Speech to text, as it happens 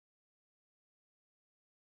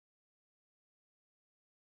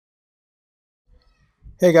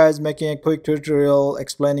Hey guys, making a quick tutorial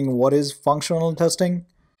explaining what is functional testing.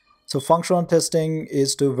 So functional testing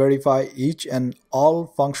is to verify each and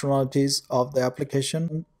all functionalities of the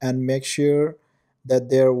application and make sure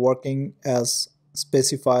that they're working as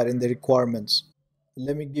specified in the requirements.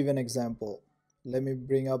 Let me give an example. Let me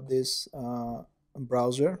bring up this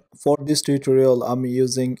browser. For this tutorial, I'm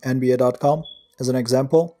using nba.com as an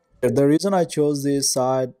example. The reason I chose this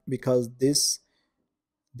site because this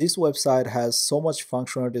website has so much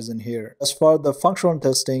functionalities in here. As for the functional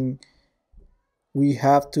testing, we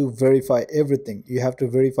have to verify everything. You have to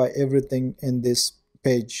verify everything in this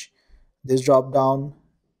page. This drop down,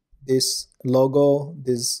 this logo,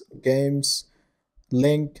 these games,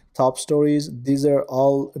 link, top stories, these are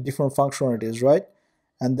all different functionalities, right?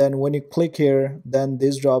 And then when you click here, then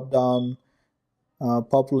this drop down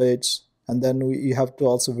populates, and then you have to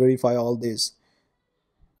also verify all these.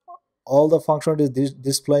 All the functionalities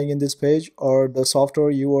displaying in this page or the software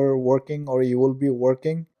you are working or you will be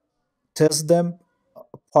working, test them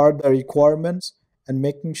per the requirements and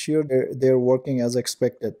making sure they're working as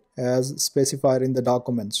expected, as specified in the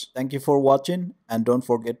documents. Thank you for watching and don't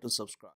forget to subscribe.